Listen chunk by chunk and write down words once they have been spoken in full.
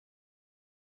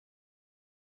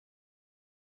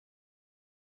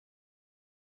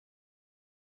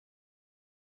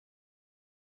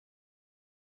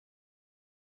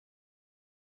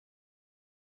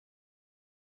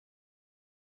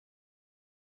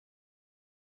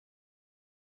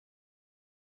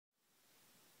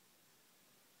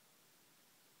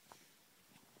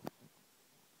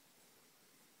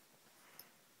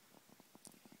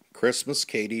Christmas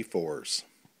KD4s.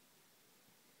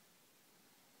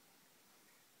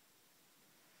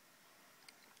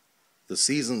 The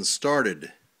season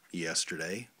started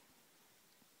yesterday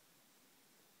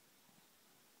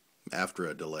after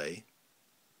a delay.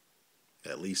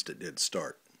 At least it did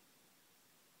start.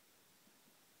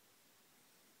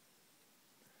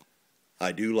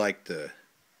 I do like the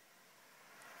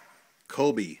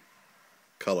Kobe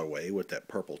colorway with that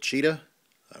purple cheetah.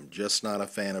 I'm just not a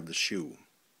fan of the shoe.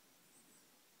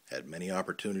 Had many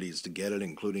opportunities to get it,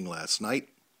 including last night.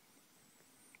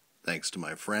 Thanks to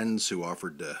my friends who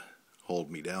offered to hold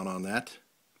me down on that.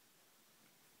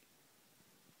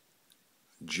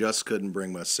 Just couldn't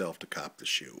bring myself to cop the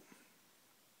shoe.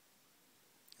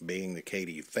 Being the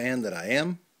KD fan that I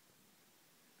am,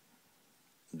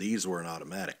 these were an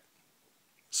automatic.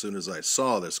 As soon as I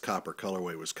saw this copper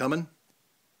colorway was coming,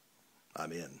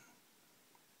 I'm in.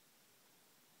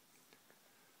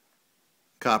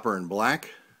 Copper and black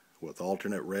with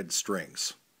alternate red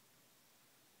strings.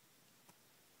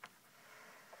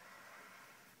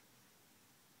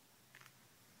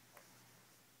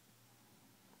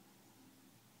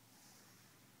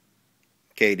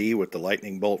 KD with the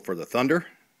lightning bolt for the thunder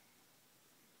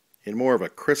in more of a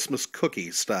Christmas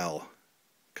cookie style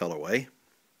colorway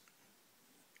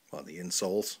on the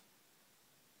insoles.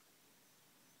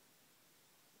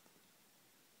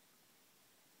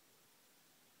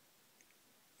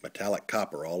 Metallic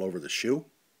copper all over the shoe.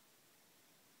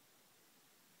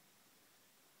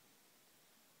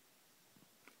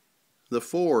 The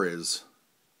 4 is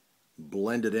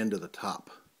blended into the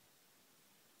top.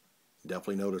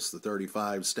 Definitely notice the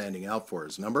 35 standing out for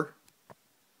his number.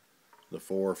 The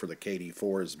 4 for the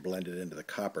KD4 is blended into the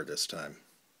copper this time.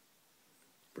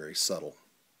 Very subtle.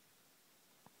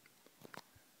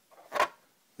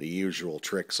 The usual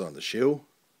tricks on the shoe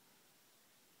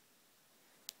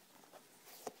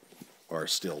are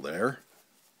still there.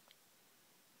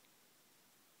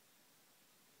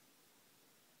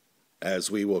 As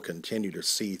we will continue to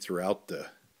see throughout the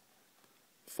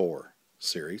 4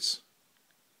 series.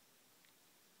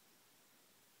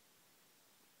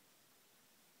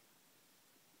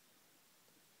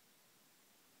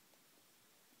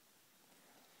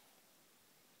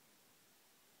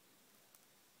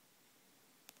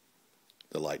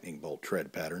 The lightning bolt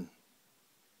tread pattern.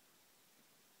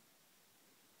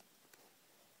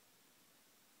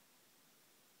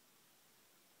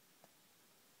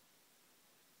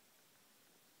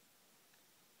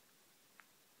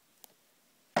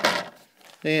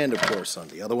 And of course on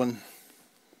the other one,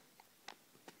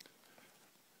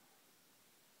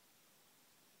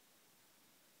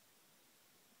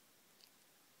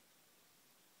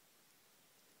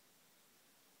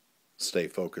 stay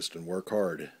focused and work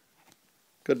hard.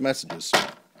 Good messages.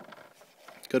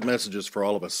 Good messages for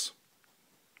all of us.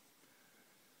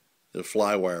 The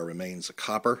flywire remains a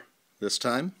copper this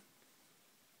time,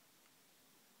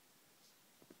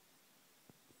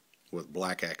 with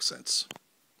black accents.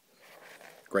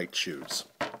 Great shoes.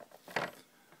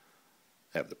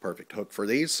 Have the perfect hook for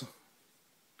these.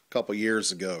 A couple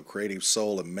years ago, Creative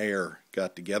Soul and Mayer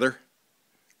got together,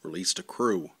 released a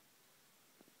crew.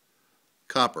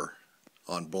 Copper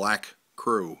on black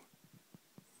crew.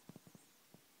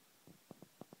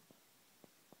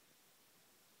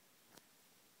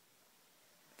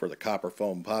 For the copper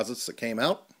foam posits that came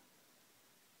out,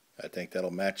 I think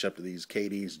that'll match up to these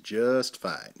KDs just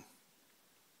fine.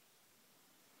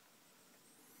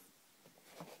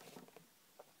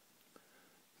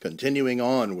 Continuing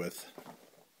on with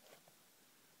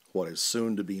what is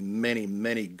soon to be many,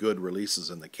 many good releases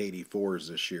in the KD4s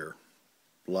this year.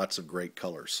 Lots of great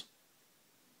colors.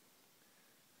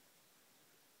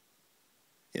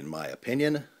 In my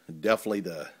opinion, definitely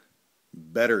the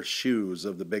better shoes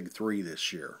of the big 3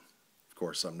 this year. Of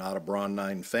course, I'm not a Braun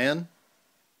 9 fan.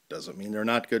 Doesn't mean they're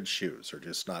not good shoes. They're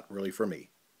just not really for me.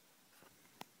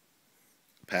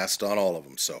 Passed on all of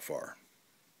them so far.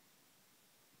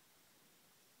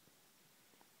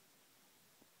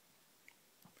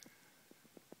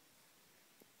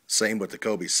 Same with the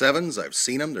Kobe 7s. I've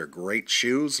seen them. They're great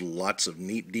shoes. Lots of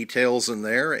neat details in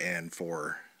there. And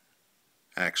for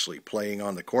actually playing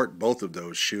on the court, both of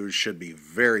those shoes should be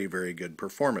very, very good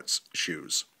performance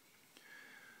shoes.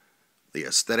 The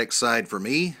aesthetic side for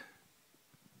me,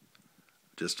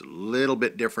 just a little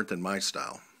bit different than my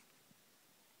style.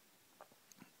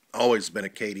 Always been a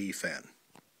KD fan.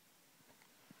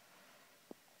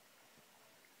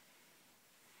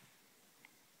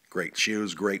 Great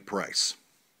shoes, great price.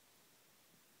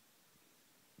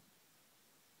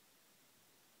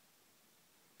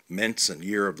 Mints and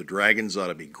Year of the Dragons ought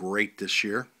to be great this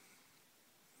year.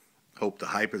 Hope the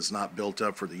hype is not built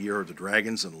up for the Year of the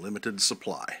Dragons in limited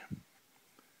supply.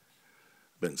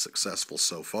 Been successful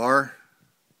so far.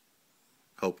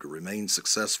 Hope to remain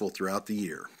successful throughout the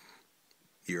year.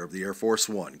 Year of the Air Force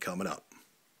One coming up.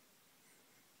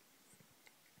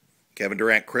 Kevin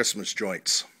Durant Christmas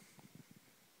joints.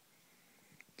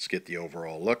 Let's get the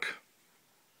overall look.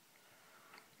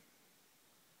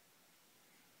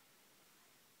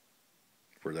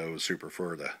 For those who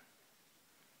prefer the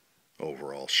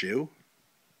overall shoe.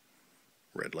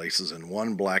 Red laces in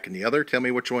one, black in the other. Tell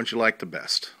me which ones you like the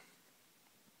best.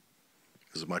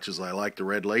 As much as I like the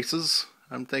red laces,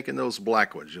 I'm thinking those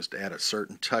black ones just add a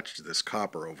certain touch to this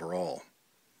copper overall.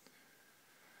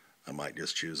 I might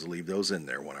just choose to leave those in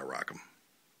there when I rock them.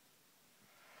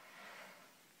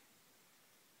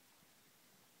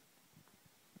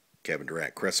 Kevin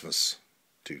Durant Christmas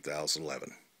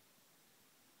 2011.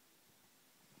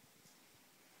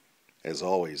 As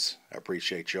always, I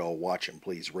appreciate y'all watching.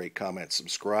 Please rate, comment,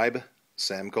 subscribe.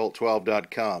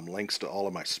 SamColt12.com. Links to all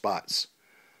of my spots.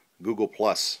 Google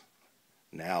Plus.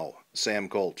 Now,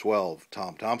 SamColt12,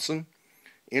 Tom Thompson.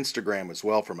 Instagram as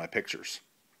well for my pictures.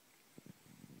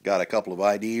 Got a couple of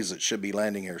IDs that should be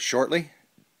landing here shortly.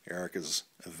 Erica's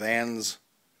Vans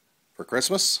for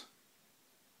Christmas.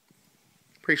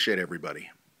 Appreciate everybody.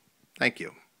 Thank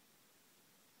you.